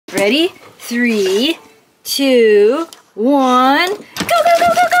Ready? 3, 2, 1. Go, go, go, go,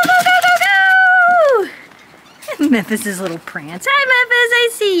 go, go, go, go, go! Memphis's little prance. Hi, Memphis, I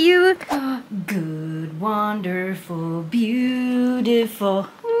see you. Good, wonderful, beautiful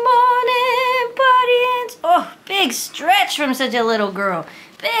morning, audience. Oh, big stretch from such a little girl.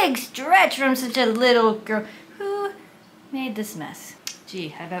 Big stretch from such a little girl. Who made this mess?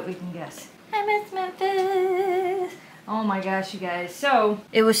 Gee, I bet we can guess. I miss Memphis. Oh my gosh, you guys. So,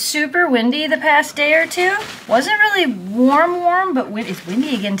 it was super windy the past day or two. Wasn't really warm, but it's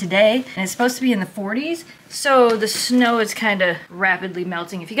windy again today. And it's supposed to be in the 40s. So, the snow is kind of rapidly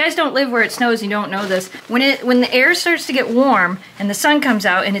melting. If you guys don't live where it snows, you don't know this. When the air starts to get warm and the sun comes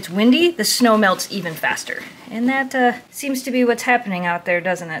out and it's windy, the snow melts even faster. And that seems to be what's happening out there,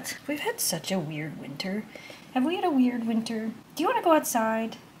 doesn't it? We've had such a weird winter. Have we had a weird winter? Do you want to go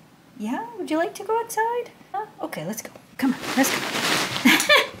outside? Yeah? Would you like to go outside? Huh? Okay, let's go. Come on, let's go.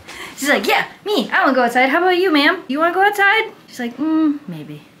 She's like, yeah, me, I want to go outside. How about you, ma'am? You want to go outside? She's like,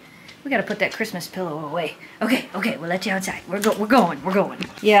 maybe. We got to put that Christmas pillow away. Okay, we'll let you outside. We're going.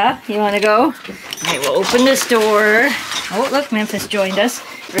 Yeah, you want to go? All right, we'll open this door. Oh, look, Memphis joined us.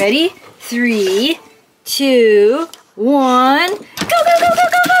 Ready? 3, 2, 1. Go, go, go, go, go, go,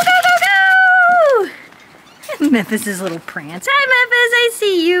 go, go, go! Memphis's little prance. Hi, Memphis, I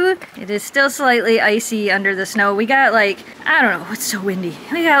see you. It is still slightly icy under the snow. We got like, I don't know, it's so windy.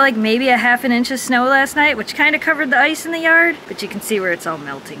 We got like maybe a ½ inch of snow last night, which kind of covered the ice in the yard, but you can see where it's all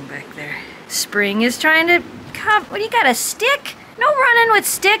melting back there. Spring is trying to come. What, do you got a stick? No running with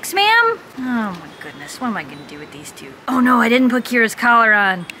sticks, ma'am. Oh my goodness, what am I gonna do with these two? Oh no, I didn't put Kira's collar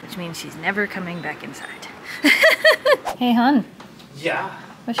on, which means she's never coming back inside. Hey, hon. Yeah.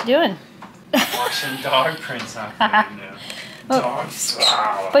 What you doing? Washing dog prints off the window. Dogs.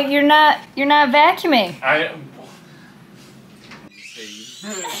 But you're not vacuuming.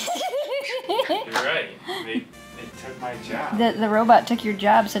 You're right. They took my job. The robot took your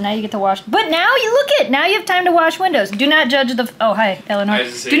job, so now you get to wash. But now now you have time to wash windows. Do not judge the. Oh, hi, Eleanor.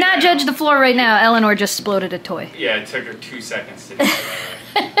 Do not judge the floor right now. Eleanor just exploded a toy. Yeah, it took her 2 seconds to do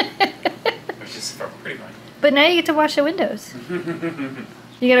that. Which is pretty fun. But now you get to wash the windows.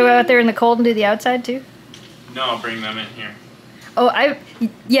 You gotta go out there in the cold and do the outside too? No, I'll bring them in here. Oh,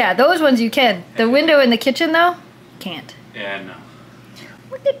 yeah, those ones you can. The window in the kitchen though, can't. Yeah, no.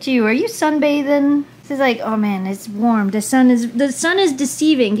 Look at you, are you sunbathing? This is like, oh man, it's warm. The sun is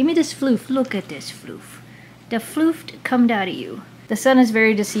deceiving. Give me this floof. Look at this floof. The floof come out of you. The sun is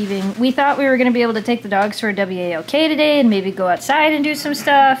very deceiving. We thought we were gonna be able to take the dogs for a WALK today and maybe go outside and do some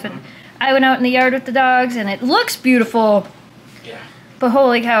stuff. And I went out in the yard with the dogs and it looks beautiful. Yeah. But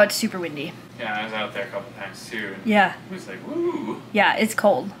holy cow, it's super windy. Yeah, I was out there a couple times too. Yeah. It was like, woo. Yeah, it's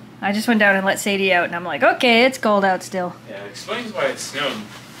cold. I just went down and let Sadie out and I'm like, okay, it's cold out still. Yeah, it explains why it snowed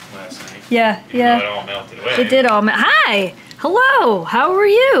last night. Yeah, Even though it all melted away. It did all Hi! Hello! How are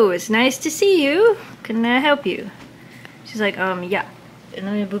you? It's nice to see you. Can I help you? She's like, yeah. And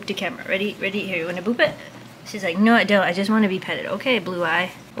let me boop the camera. Ready? Here, you wanna boop it? She's like, no, I don't. I just want to be petted. Okay, blue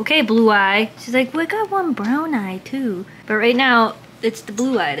eye. Okay, blue eye. She's like, we got one brown eye too. But right now, it's the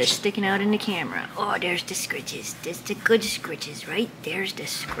blue eye that's sticking out in the camera. Oh, there's the scritches. There's the good scritches, right? There's the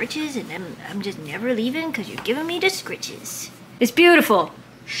scritches, and I'm just never leaving because you're giving me the scritches. It's beautiful.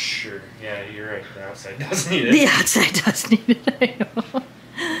 Sure. Yeah, you're right. The outside does need it. The outside does need it, I know.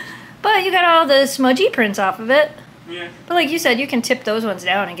 But you got all the smudgy prints off of it. Yeah. But like you said, you can tip those ones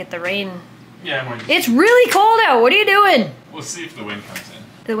down and get the rain. Yeah, It's really cold out. What are you doing? We'll see if the wind comes in.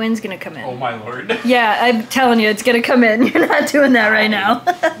 The wind's gonna come in. Oh my lord. Yeah, I'm telling you, it's gonna come in. You're not doing that right now.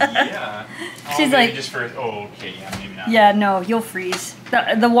 Yeah. She's like, just for. Oh, okay. Yeah, maybe not. Yeah, no, you'll freeze.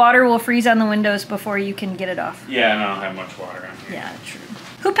 The water will freeze on the windows before you can get it off. Yeah, and I don't have much water on here. Yeah, true.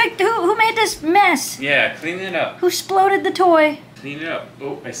 Who made this mess? Yeah, clean it up. Who exploded the toy? Clean it up.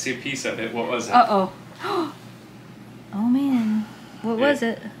 Oh, I see a piece of it. What was it? Uh-oh. Oh man. What was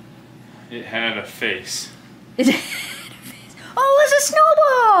it? It had a face. It had a face. Oh, it was a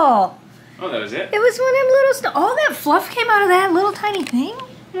snowball! Oh, that was it? It was one of them little all that fluff came out of that little tiny thing?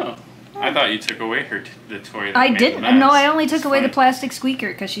 Oh. I thought you took away the toy that I made didn't. the mess. No, I only took away the plastic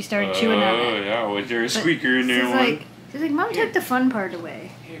squeaker because she started chewing on it. Oh, yeah. Was there a squeaker in there? She's like, Mom took the fun part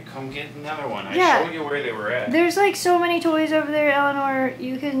away. Here, come get another one. I Yeah. showed you where they were at. There's like so many toys over there, Eleanor.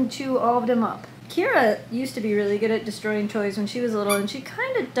 You can chew all of them up. Kira used to be really good at destroying toys when she was little, and she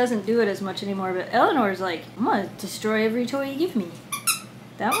kind of doesn't do it as much anymore, but Eleanor's like, I'm gonna destroy every toy you give me.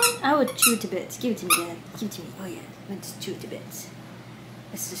 That one? I would chew it to bits. Give it to me, Dad. Give it to me. Oh yeah, let's chew it to bits.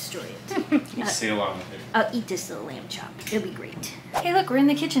 Let's destroy it. We'll sail along with it. I'll eat this little lamb chop. It'll be great. Hey look, we're in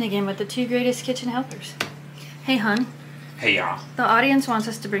the kitchen again with the 2 greatest kitchen helpers. Hey hon, Hey, y'all. The audience wants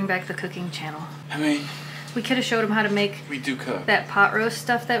us to bring back the cooking channel. I mean, we could have showed them how to make we do cook. That pot roast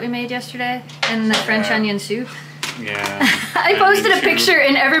stuff that we made yesterday and the French onion soup. Yeah. I posted a picture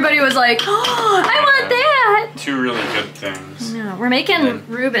and everybody was like, oh, I want that. 2 really good things. No, we're making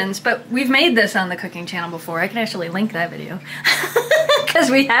Reubens, but we've made this on the cooking channel before. I can actually link that video because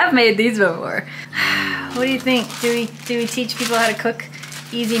we have made these before. What do you think? Do we teach people how to cook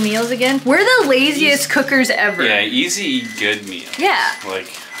easy meals again? We're the laziest cookers ever. Yeah, easy good meal. Yeah. Like,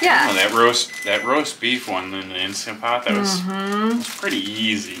 yeah. I don't know, that roast beef one in the Instant Pot, that was pretty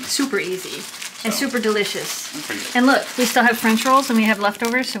easy. Super easy. And super delicious. And look, we still have French rolls and we have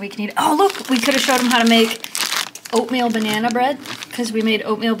leftovers so we can eat. Oh look, we could have showed them how to make oatmeal banana bread because we made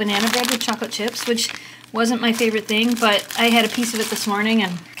oatmeal banana bread with chocolate chips, which wasn't my favorite thing, but I had a piece of it this morning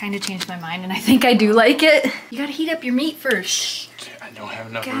and kind of changed my mind and I think I do like it. You gotta heat up your meat first. I don't have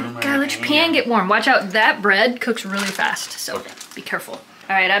enough room. Gotta let your pan get warm. Watch out, that bread cooks really fast, so be careful.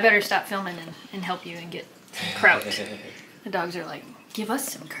 All right, I better stop filming and help you and get kraut. The dogs are like, give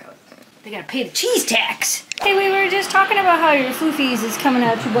us some kraut. They gotta pay the cheese tax. Hey, we were just talking about how your Floofs is coming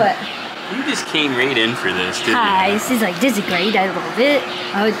out your butt. You just came right in for this, didn't Hi, this is like, this is great, I love it.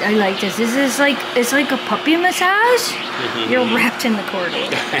 I like this. This is like, it's like a puppy massage. You're wrapped in the cord.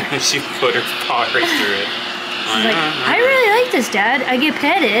 She put her paw right through it. She's like, I really like this, Dad. I get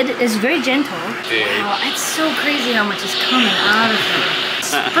petted. It's very gentle. Wow, it's so crazy how much is coming out of her.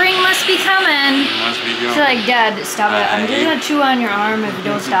 Spring must be coming. She's like, Dad, stop it. I'm just gonna chew on your arm if you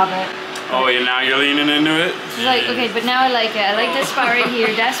don't stop it. Oh, yeah, now you're leaning into it? She's like, okay, but now I like it. I like this spot right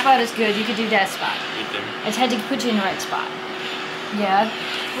here. That spot is good. You could do that spot. I just had to put you in the right spot. Yeah?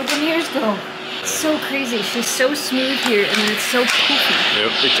 Where'd them ears go? It's so crazy. She's so smooth here, and then it's so poofy.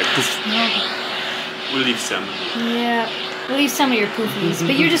 Yep, it's a poof. Yeah. We'll leave some. Yeah. We'll leave some of your poofies,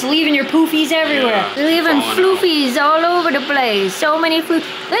 but you're just leaving your poofies everywhere. You're leaving floofies all over the place. So many floofies.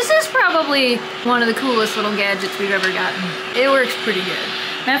 This is probably one of the coolest little gadgets we've ever gotten. It works pretty good.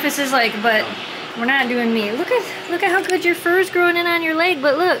 Memphis is like, but we're not doing me. Look at how good your fur's growing in on your leg,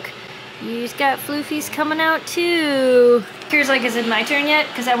 but look, you just got floofies coming out too. Here's like, is it my turn yet?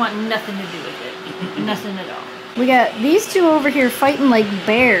 Because I want nothing to do with it. Nothing at all. We got these two over here fighting like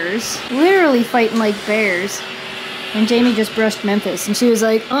bears. Literally fighting like bears. And Jamie just brushed Memphis, and she was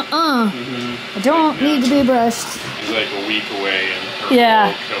like, I don't need to be brushed. She's like a week away, and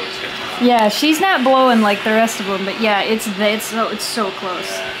her coat's getting yeah, she's not blowing like the rest of them, but yeah, it's so close.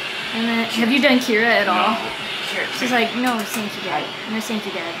 Yeah. And then, have you done Kira at all? Sure. She's like, no, thank you, Dad. No, thank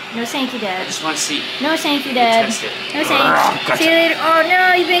you, Dad. No, thank you, Dad. I just want to see. No, thank you, Dad. Test it. No, thank you. Gotcha. See you later. Oh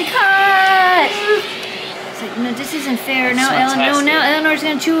no, you've been caught. It's like, no, this isn't fair. Now, now Eleanor's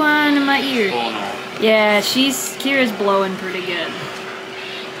gonna chew on my ear. Oh no. Yeah, Kira's blowing pretty good.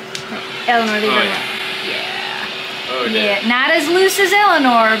 Eleanor, leave her alone. Yeah. Oh, yeah, not as loose as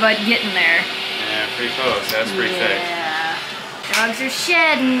Eleanor, but getting there. Yeah, pretty close. That's pretty thick. Yeah. Dogs are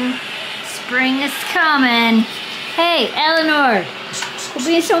shedding. Spring is coming. Hey, Eleanor. Quit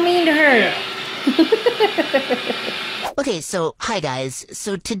being so mean to her. Okay, so, hi guys.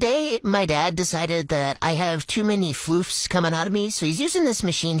 So today, my dad decided that I have too many floofs coming out of me, so he's using this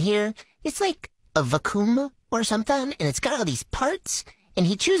machine here. It's like a vacuum or something, and it's got all these parts, and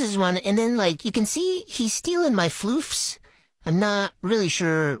he chooses one, and then, like, you can see he's stealing my floofs. I'm not really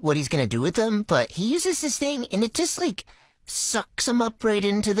sure what he's gonna do with them, but he uses this thing, and it just, like, sucks them up right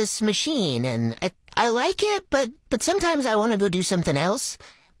into this machine, and I like it, but sometimes I want to go do something else.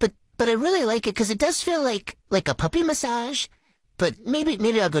 But I really like it because it does feel like a puppy massage, but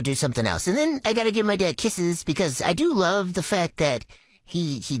maybe I'll go do something else. And then I gotta give my dad kisses because I do love the fact that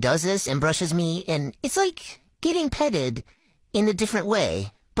he does this and brushes me, and it's like getting petted in a different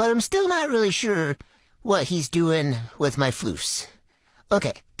way, but I'm still not really sure what he's doing with my floofs.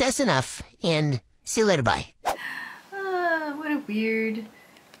 Okay, that's enough, and see you later, bye. What a weird,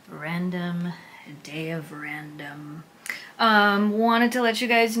 random day of random. Wanted to let you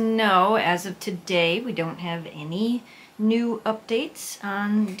guys know, as of today, we don't have any new updates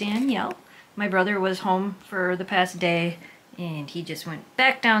on Danielle. My brother was home for the past day, and he just went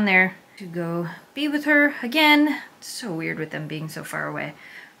back down there to go be with her again. It's so weird with them being so far away.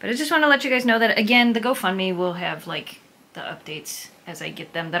 But I just want to let you guys know that, again, the GoFundMe will have, like, the updates as I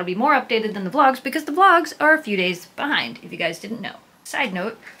get them. That'll be more updated than the vlogs, because the vlogs are a few days behind, if you guys didn't know. Side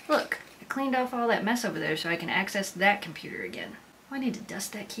note, look. Cleaned off all that mess over there so I can access that computer again. Oh, I need to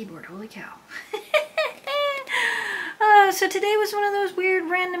dust that keyboard, holy cow. So today was one of those weird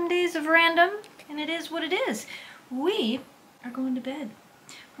random days of random, and it is what it is. We are going to bed.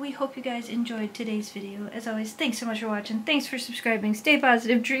 we hope you guys enjoyed today's video. As always, thanks so much for watching. Thanks for subscribing. Stay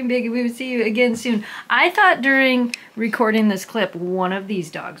positive, dream big, and we will see you again soon. I thought during recording this clip, one of these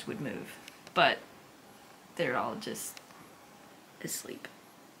dogs would move, but they're all just asleep.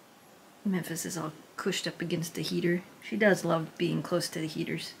 Memphis is all cushed up against the heater. She does love being close to the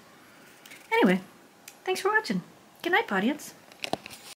heaters. Anyway, thanks for watching. Good night, audience.